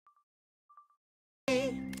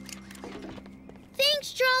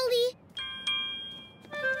Thanks, Charlie.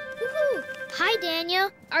 Hi, Daniel.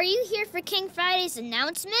 Are you here for King Friday's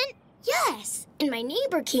announcement? Yes, and my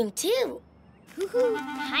neighbor came too.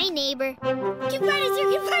 Hi, neighbor. King Friday's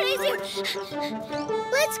here, King Friday's here.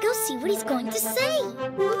 Let's go see what he's going to say.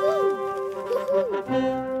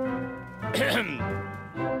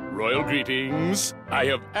 Royal greetings. I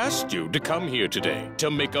have asked you to come here today to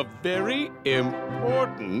make a very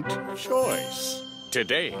important choice.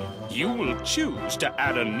 Today, you will choose to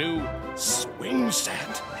add a new swing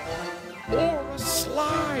set or a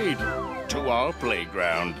slide to our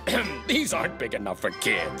playground. These aren't big enough for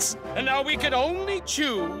kids. And now we can only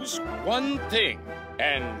choose one thing.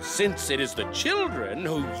 And since it is the children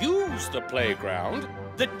who use the playground,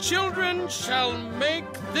 the children shall make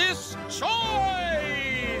this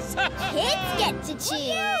choice. Kids get to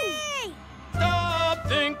choose. Stop,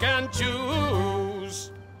 think, and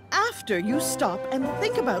choose. After you stop and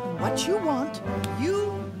think about what you want,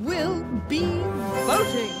 you will be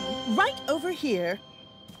voting right over here.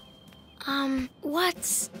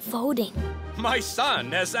 What's voting? My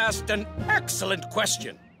son has asked an excellent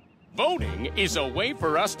question. Voting is a way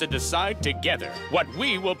for us to decide together what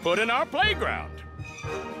we will put in our playground.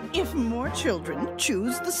 If more children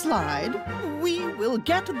choose the slide, we will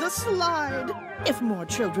get the slide. If more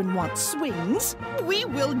children want swings, we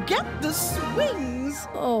will get the swings.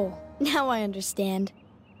 Oh, now I understand.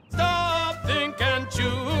 Stop, think, and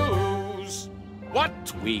choose. What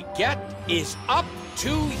we get is up to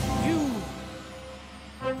you.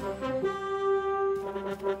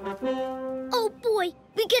 Oh boy,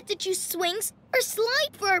 we get to choose swings or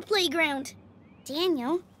slide for our playground.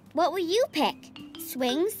 Daniel, what will you pick?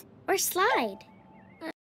 Swings or slide?